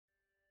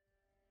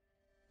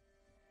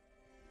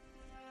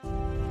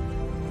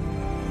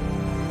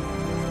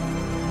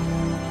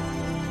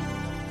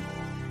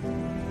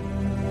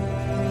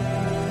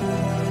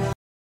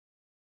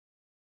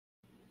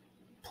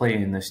Play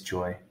in this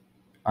joy,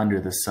 under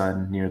the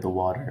sun, near the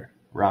water,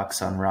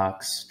 rocks on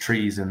rocks,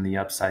 trees in the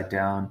upside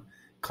down,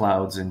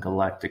 clouds in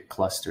galactic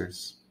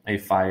clusters, a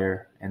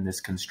fire in this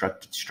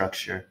constructed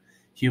structure,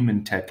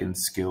 human tech and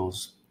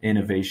skills,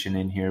 innovation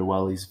in here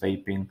while he's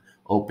vaping,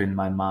 open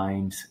my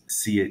mind,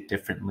 see it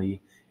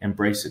differently,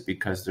 embrace it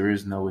because there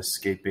is no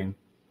escaping,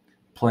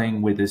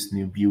 playing with this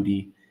new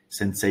beauty,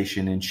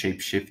 sensation and shape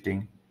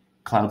shifting,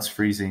 clouds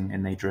freezing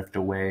and they drift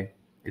away,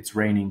 it's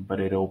raining but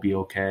it'll be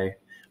okay,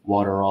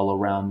 water all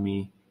around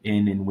me,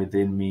 in and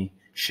within me,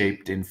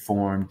 shaped and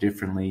formed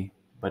differently,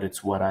 but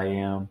it's what I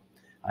am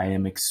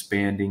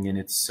expanding and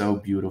it's so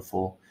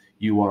beautiful.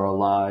 You are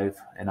alive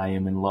and I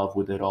am in love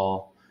with it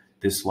all.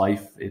 This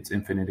life, its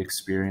infinite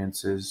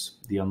experiences,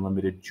 the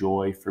unlimited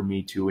joy for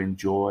me to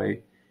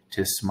enjoy,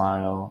 to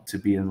smile, to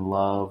be in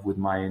love with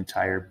my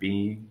entire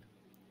being,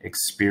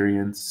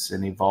 experience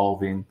and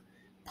evolving,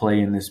 play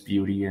in this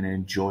beauty and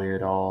enjoy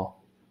it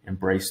all,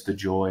 embrace the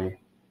joy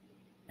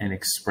and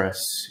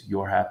express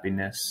your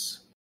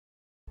happiness.